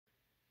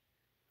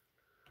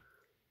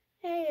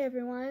Hey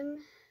everyone,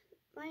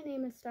 my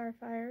name is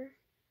Starfire.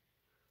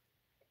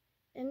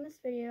 In this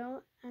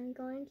video, I'm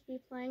going to be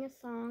playing a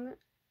song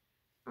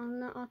on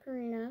the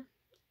Ocarina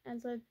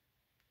as a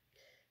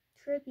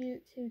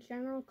tribute to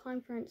General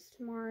Conference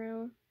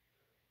tomorrow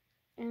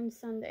and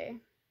Sunday.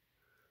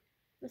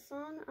 The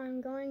song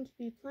I'm going to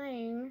be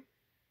playing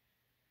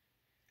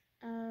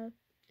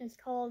is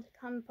called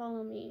Come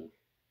Follow Me.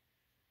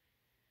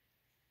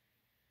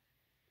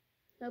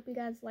 Hope you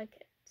guys like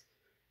it.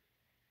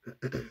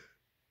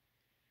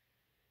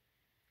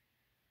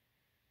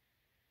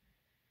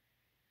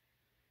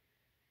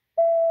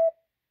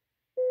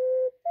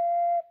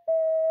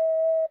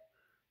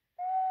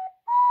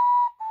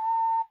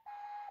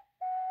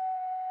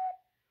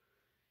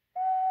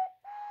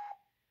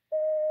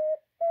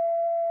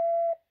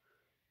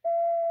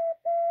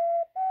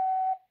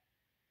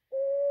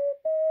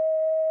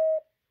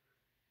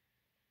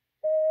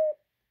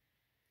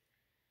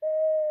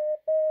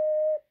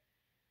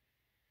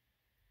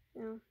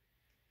 Now,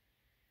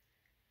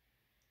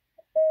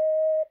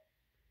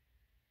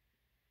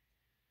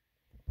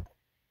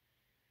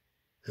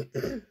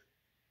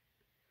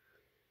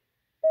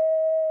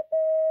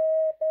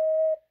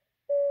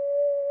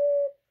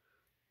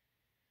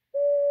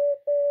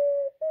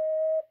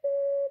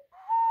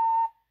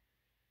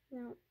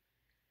 now,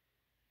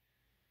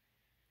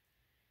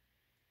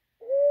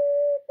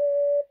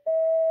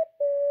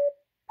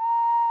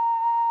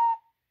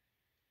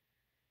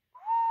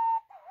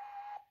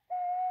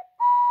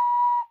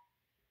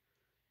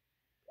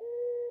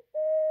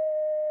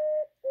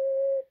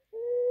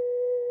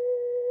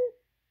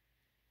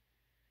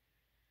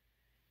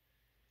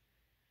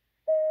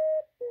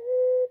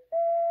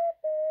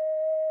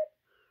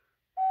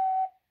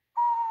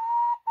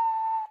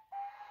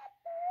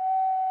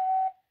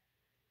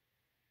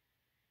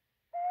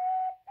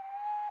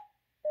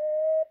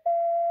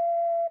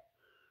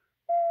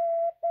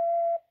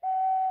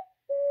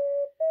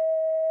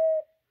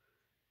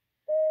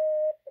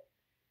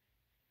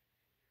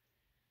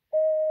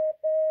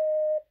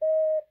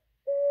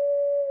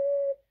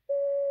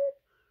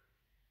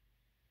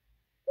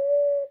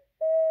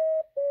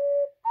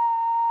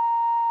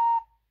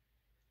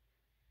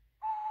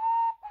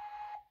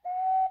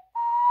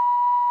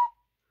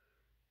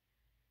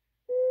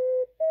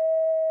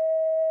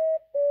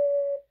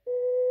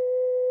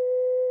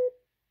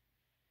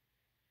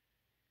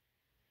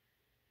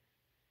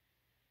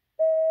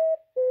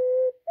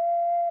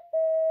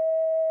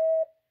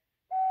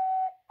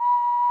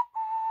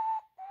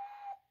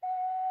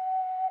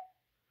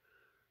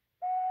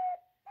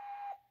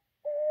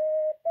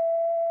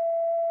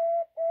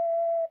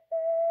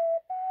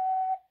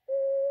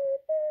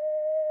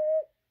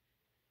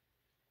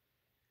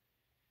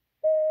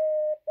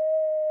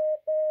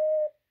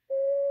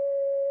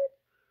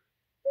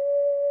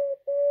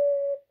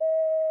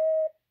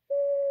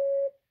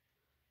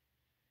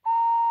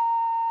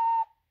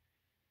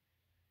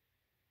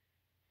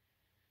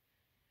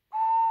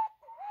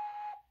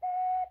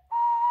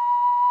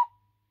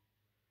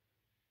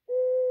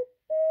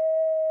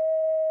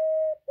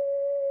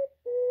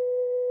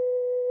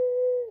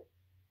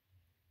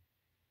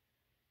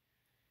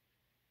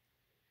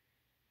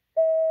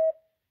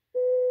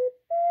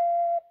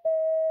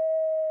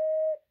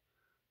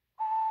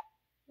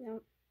 no,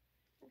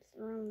 that's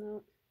the wrong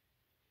note.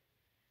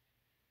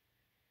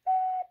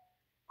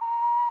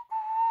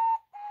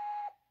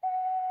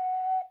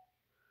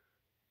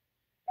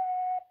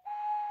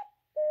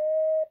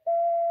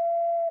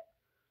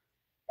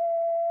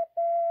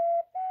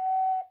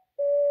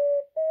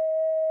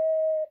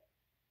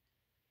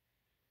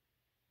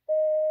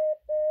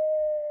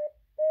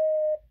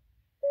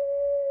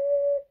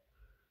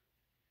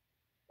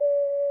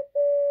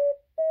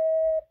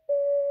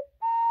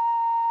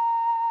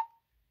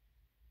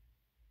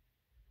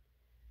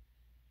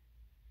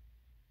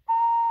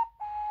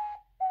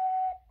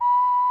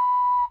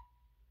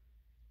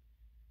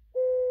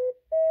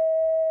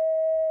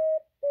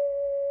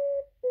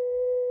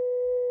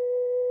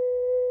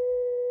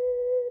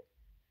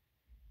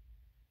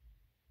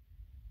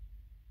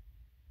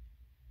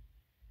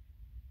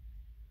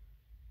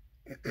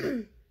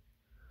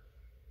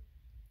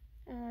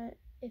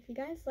 If you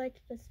guys liked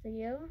this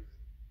video,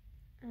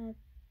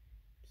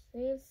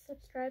 please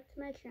subscribe to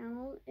my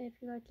channel if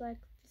you would like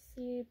to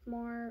see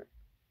more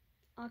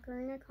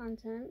Ocarina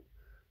content,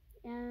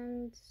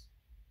 and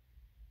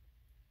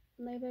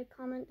leave a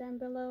comment down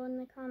below in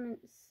the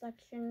comments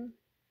section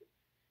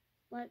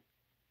what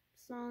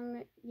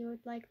song you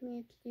would like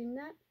me to do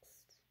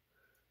next,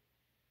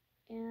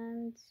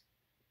 and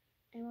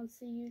I will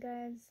see you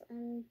guys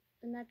in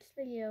the next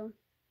video.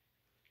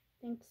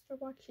 Thanks for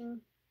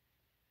watching.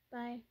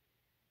 Bye.